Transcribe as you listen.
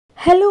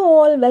Hello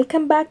all,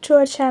 welcome back to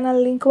our channel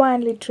Lingua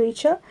and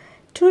Literature.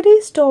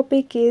 Today's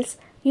topic is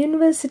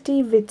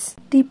University Wits.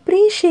 The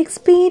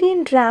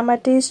pre-Shakespearean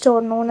dramatists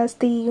are known as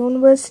the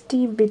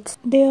University Wits.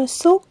 They are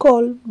so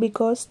called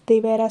because they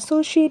were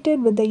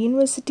associated with the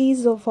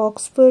universities of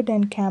Oxford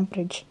and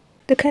Cambridge.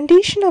 The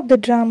condition of the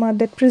drama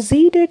that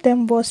preceded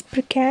them was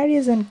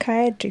precarious and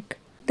chaotic.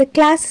 The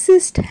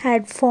classicist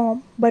had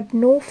form but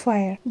no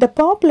fire. The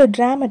popular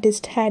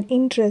dramatist had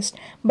interest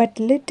but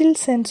little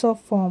sense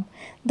of form.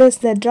 Thus,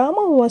 the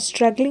drama was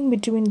struggling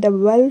between the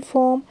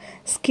well-formed,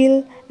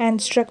 skill,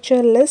 and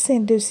structureless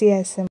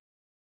enthusiasm.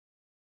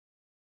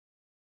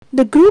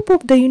 The group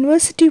of the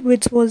University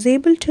Wits was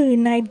able to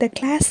unite the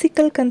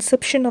classical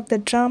conception of the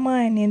drama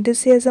and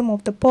enthusiasm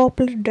of the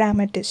popular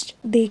dramatist.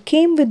 They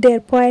came with their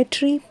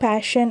poetry,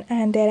 passion,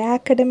 and their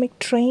academic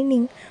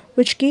training,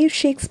 which gave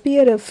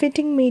Shakespeare a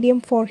fitting medium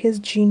for his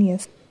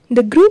genius.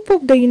 The group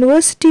of the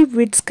University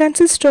Wits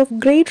consists of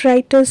great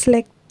writers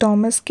like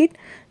Thomas Kidd,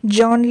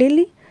 John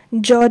Lilly,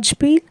 George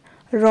Peele,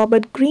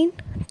 Robert Greene,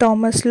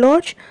 Thomas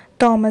Lodge,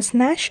 Thomas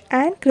Nash,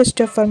 and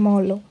Christopher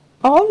Marlowe.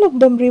 All of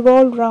them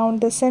revolved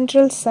around the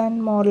central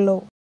son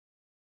Marlowe.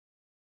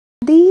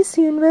 These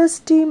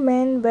university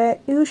men were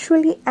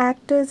usually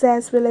actors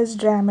as well as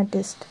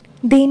dramatists.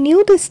 They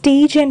knew the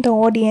stage and the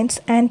audience,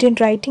 and in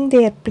writing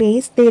their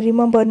plays, they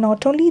remembered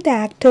not only the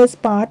actor's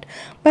part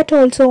but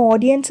also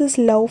audience's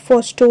love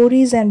for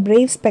stories and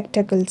brave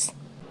spectacles.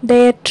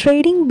 They are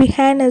trading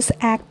behind as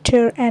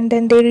actor, and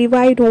then they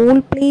revived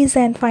old plays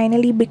and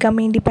finally become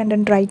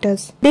independent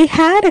writers. They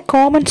had a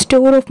common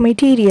store of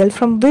material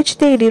from which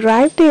they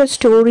derived their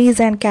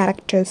stories and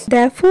characters.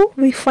 Therefore,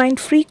 we find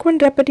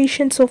frequent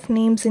repetitions of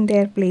names in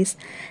their plays.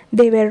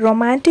 They were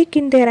romantic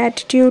in their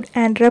attitude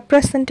and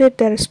represented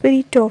the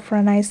spirit of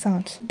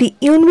Renaissance. The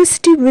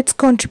University Wits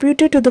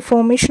contributed to the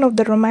formation of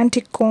the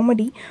romantic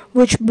comedy,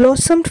 which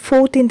blossomed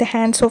forth in the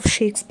hands of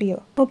Shakespeare.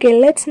 Okay,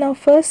 let's now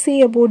first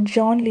see about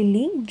John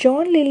Lilly.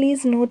 John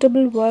Lilly's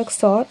notable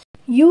works are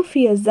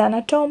Euphues, The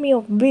Anatomy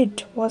of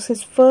Wit was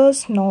his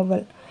first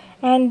novel,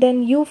 and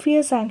then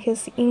Euphues and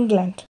His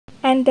England,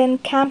 and then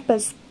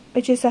Campus,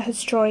 which is a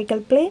historical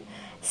play,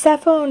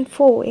 Sappho and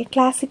Foe, a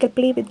classical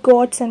play with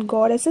gods and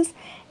goddesses,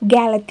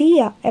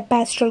 Galatea, a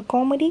pastoral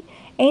comedy,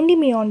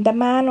 Endymion, The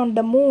Man on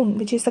the Moon,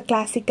 which is a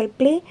classical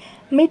play,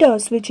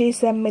 Midas, which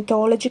is a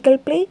mythological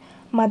play,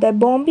 Mother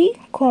Bombay,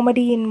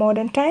 comedy in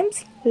modern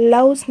times,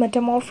 Love's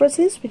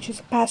Metamorphosis, which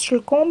is a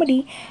pastoral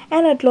comedy,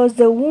 and at last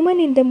The Woman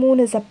in the Moon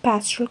is a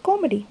pastoral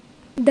comedy.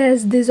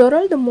 Thus, these are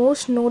all the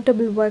most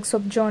notable works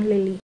of John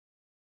Lilly.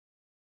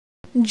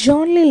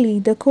 John Lilly,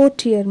 the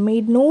courtier,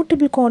 made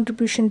notable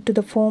contribution to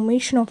the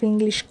formation of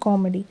English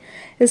comedy.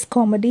 His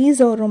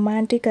comedies are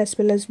romantic as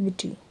well as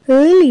witty.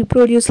 Lilly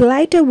produced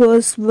lighter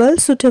verse well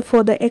suited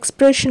for the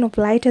expression of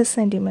lighter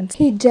sentiments.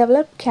 He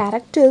developed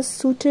characters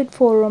suited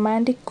for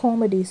romantic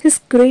comedies. His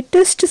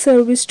greatest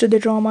service to the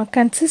drama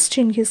consists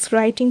in his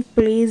writing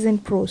plays in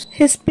prose.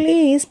 His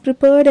plays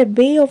prepared a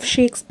way of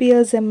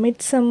Shakespeare's A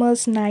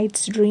Midsummer's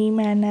Night's Dream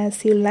and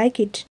As You Like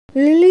It.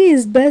 Lilly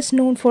is best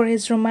known for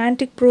his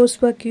romantic prose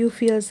work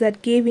Euphues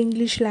that gave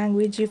English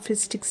language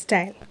euphuistic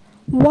style.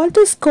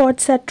 Walter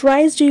Scott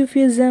satirized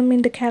euphuism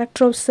in the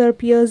character of Sir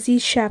Percy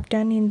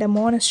Shafton in The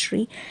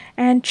Monastery,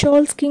 and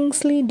Charles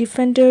Kingsley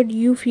defended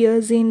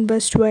Euphues in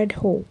Westward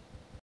Ho!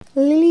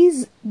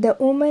 Lilly's The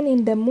Woman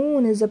in the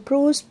Moon is a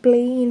prose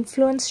play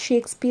influenced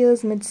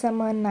Shakespeare's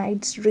Midsummer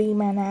Night's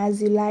Dream and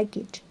As You Like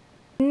It.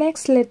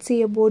 Next, let's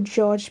see about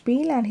George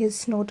Peele and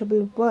his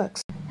notable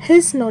works.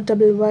 His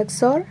notable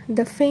works are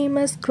the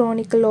famous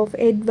Chronicle of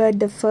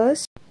Edward I,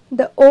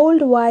 The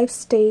Old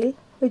Wife's Tale,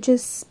 which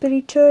is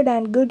spirited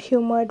and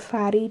good-humoured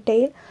fairy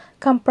tale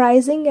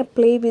comprising a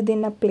play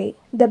within a play,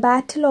 The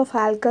Battle of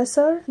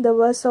Alcazar, the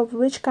verse of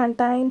which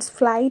contains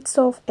flights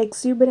of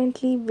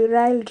exuberantly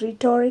virile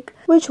rhetoric,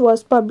 which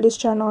was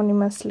published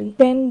anonymously.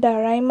 Then The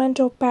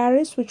Arraignment of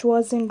Paris, which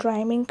was in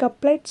rhyming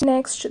couplets.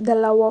 Next, The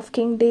Love of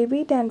King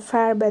David and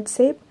Fair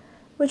Bathsheba,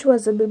 which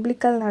was a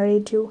biblical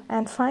narrative.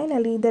 And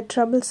finally, The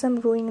Troublesome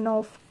Ruin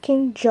of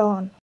King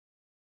John.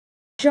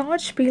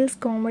 George Peele's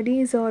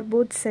comedies are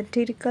both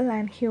satirical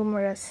and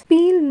humorous.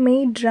 Peele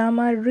made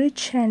drama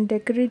rich and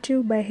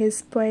decorative by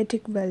his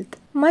poetic wealth.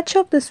 Much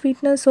of the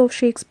sweetness of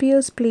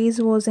Shakespeare's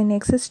plays was in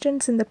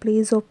existence in the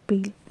plays of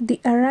Peele. The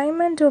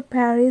Arraignment of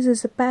Paris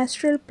is a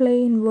pastoral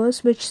play in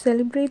verse which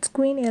celebrates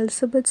Queen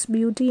Elizabeth's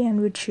beauty and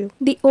virtue.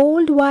 The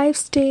Old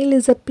Wife's Tale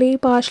is a play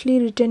partially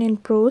written in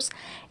prose.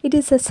 It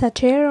is a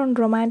satire on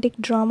romantic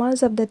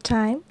dramas of the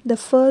time, the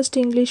first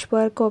English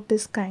work of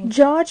this kind.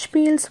 George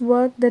Peele's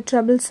work, The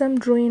Troublesome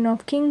Ruin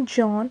of King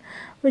John,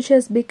 which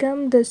has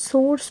become the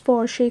source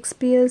for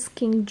Shakespeare's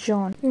King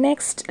John.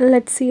 Next,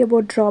 let's see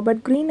about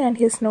Robert Greene and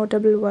his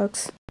notable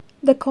works.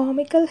 The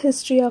Comical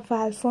History of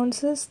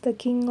Alphonsus, the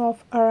King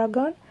of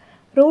Aragon,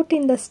 wrote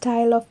in the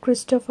style of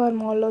Christopher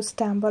Marlowe's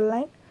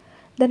Tamburlaine.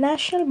 The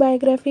National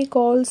Biography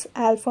calls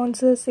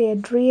Alphonsus a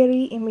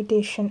dreary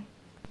imitation.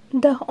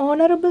 The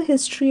Honourable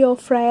History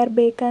of Friar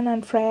Bacon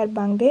and Friar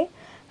Bungay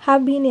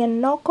have been a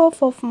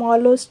knockoff of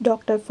Marlowe's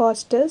Dr.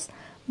 Faustus,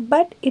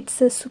 but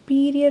it's a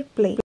superior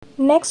play.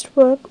 Next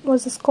work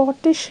was The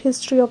Scottish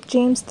History of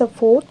James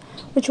IV,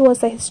 which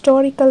was a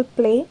historical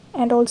play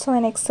and also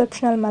an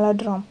exceptional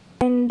melodrama.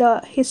 And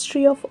The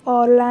History of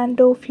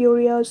Orlando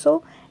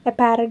Furioso, a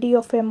parody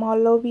of a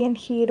Marlowean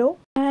hero.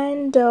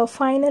 And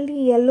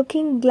finally, A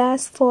Looking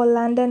Glass for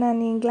London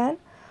and England,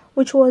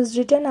 which was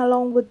written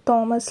along with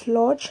Thomas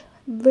Lodge,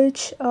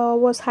 which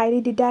was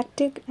highly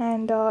didactic,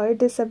 and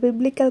it is a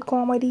biblical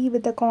comedy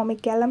with the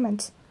comic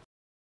elements.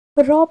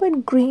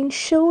 Robert Greene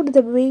showed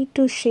the way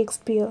to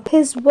Shakespeare.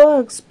 His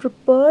works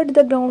prepared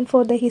the ground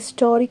for the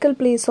historical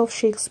plays of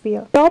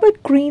Shakespeare.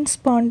 Robert Greene's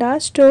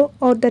Pondasto,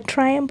 or The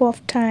Triumph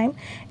of Time,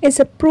 is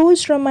a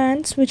prose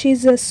romance which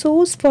is a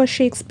source for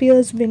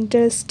Shakespeare's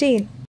Winter's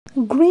Tale.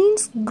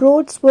 Greene's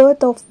Groat's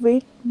Worth of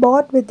Wit,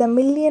 Bought with a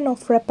Million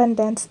of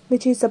Repentance,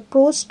 which is a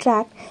prose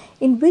tract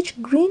in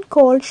which Greene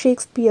called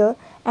Shakespeare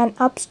an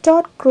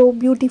upstart crow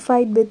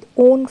beautified with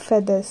own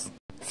feathers.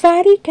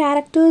 Fairy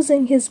characters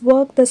in his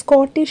work The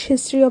Scottish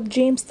History of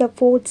James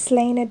IV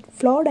Slain at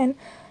Flodden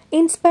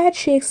inspired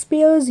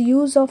Shakespeare's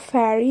use of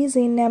fairies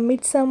in A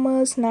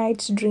Midsummer's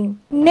Night's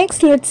Dream.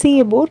 Next, let's see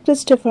about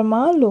Christopher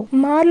Marlowe.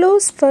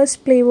 Marlowe's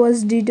first play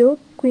was Dido,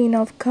 Queen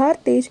of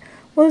Carthage,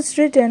 was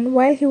written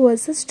while he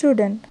was a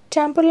student.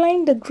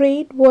 Tamburlaine the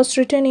Great was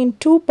written in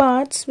 2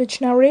 parts,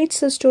 which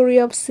narrates the story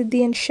of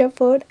Scythian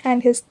shepherd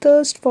and his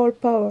thirst for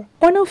power.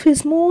 One of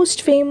his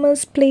most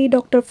famous play,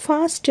 Dr.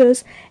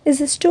 Faustus, is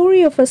the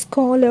story of a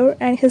scholar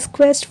and his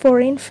quest for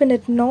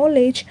infinite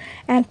knowledge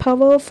and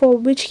power, for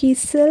which he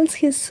sells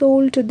his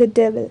soul to the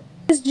devil.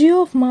 His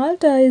Jew of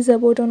Malta is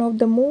about one of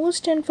the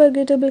most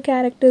unforgettable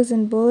characters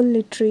in world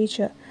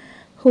literature,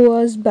 who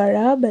was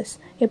Barabbas,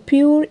 a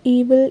pure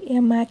evil, a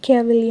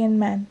Machiavellian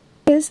man.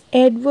 His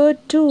Edward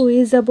II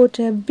is about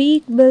a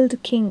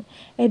weak-willed king,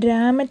 a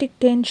dramatic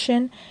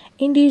tension,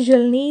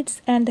 individual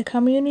needs and the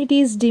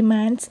community's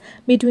demands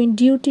between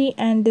duty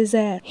and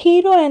desire.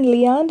 Hero and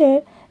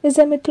Leander is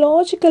a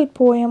mythological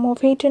poem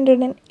of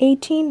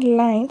 818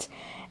 lines,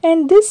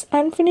 and this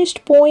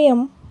unfinished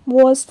poem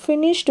was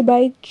finished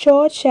by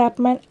George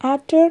Chapman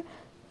after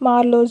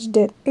Marlowe's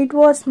death. It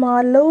was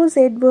Marlowe's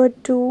Edward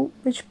II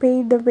which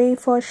paved the way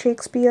for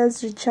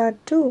Shakespeare's Richard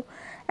II,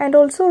 and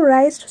also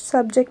raised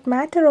subject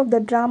matter of the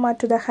drama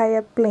to the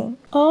higher plane.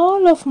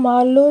 All of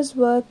Marlowe's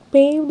work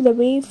paved the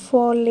way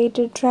for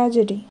later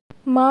tragedy.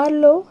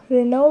 Marlowe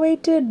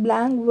renovated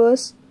blank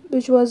verse,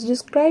 which was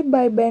described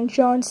by Ben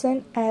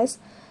Jonson as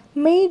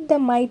made the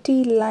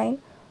mighty line,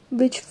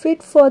 which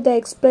fit for the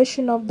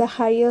expression of the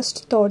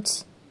highest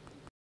thoughts.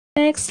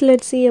 Next,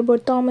 let's see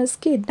about Thomas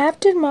Kidd.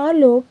 After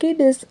Marlowe,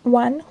 Kidd is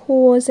one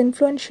who was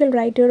influential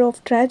writer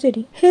of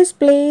tragedy. His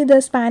play,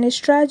 The Spanish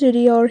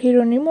Tragedy or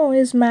Hieronymo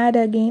is Mad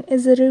Again,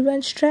 is a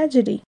revenge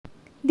tragedy.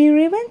 The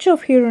revenge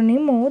of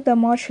Hieronymo, the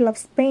Marshal of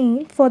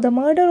Spain, for the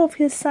murder of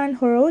his son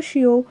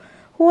Horatio,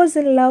 who was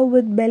in love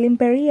with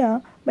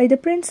Belimperia, by the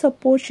Prince of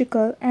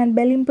Portugal and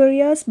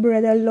Belimperia's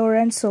brother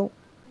Lorenzo.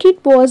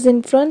 Kidd was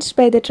influenced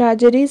by the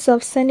tragedies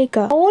of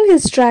Seneca. All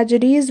his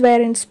tragedies were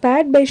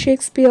inspired by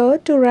Shakespeare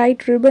to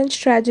write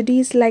revenge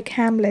tragedies like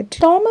Hamlet.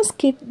 Thomas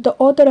Kidd, the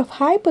author of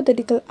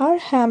hypothetical Our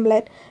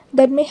Hamlet,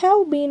 that may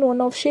have been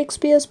one of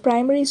Shakespeare's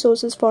primary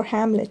sources for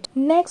Hamlet.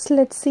 Next,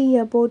 let's see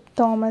about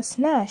Thomas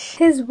Nash.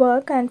 His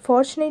work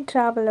Unfortunate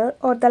Traveller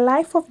or The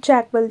Life of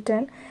Jack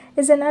Wilton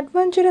is an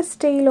adventurous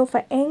tale of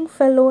a young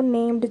fellow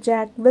named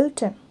Jack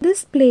Wilton.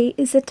 This play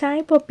is a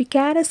type of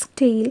picaresque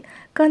tale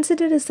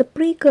considered as the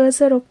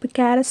precursor of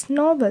picaresque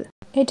novel.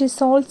 It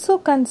is also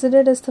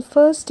considered as the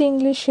first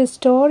English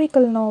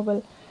historical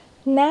novel.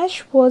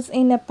 Nash was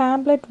in a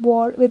pamphlet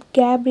war with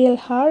Gabriel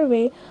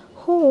Harvey,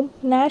 whom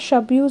Nash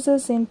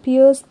abuses in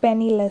Piers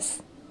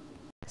Penniless.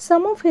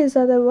 Some of his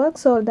other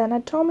works are The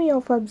Anatomy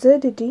of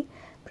Absurdity,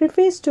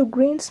 Preface to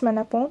Green's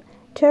Menaphone,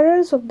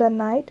 Terrors of the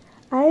Night,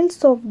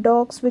 Isles of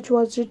Dogs, which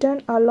was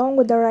written along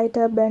with the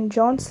writer Ben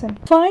Jonson.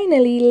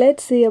 Finally,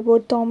 let's see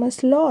about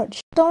Thomas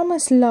Lodge.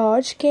 Thomas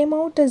Lodge came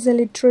out as a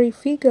literary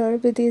figure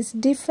with his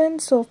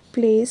Defense of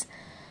Plays,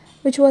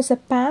 which was a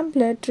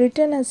pamphlet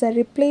written as a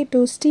reply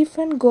to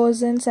Stephen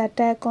Gossen's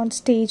attack on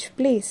stage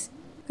plays.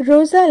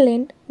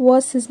 Rosalind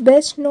was his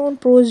best-known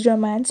prose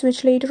romance,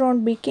 which later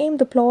on became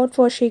the plot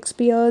for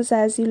Shakespeare's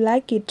As You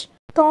Like It.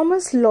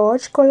 Thomas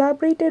Lodge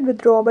collaborated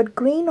with Robert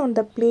Greene on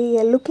the play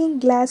A Looking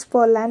Glass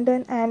for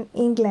London and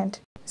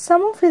England.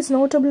 Some of his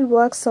notable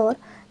works are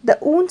The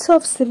Wounds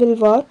of Civil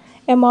War,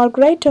 A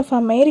Margaret of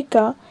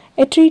America,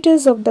 A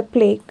Treatise of the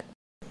Plague.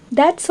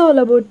 That's all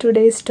about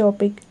today's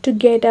topic. To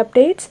get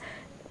updates,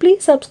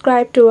 please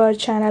subscribe to our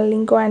channel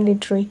Lingo and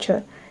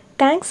Literature.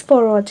 Thanks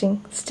for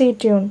watching. Stay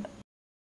tuned.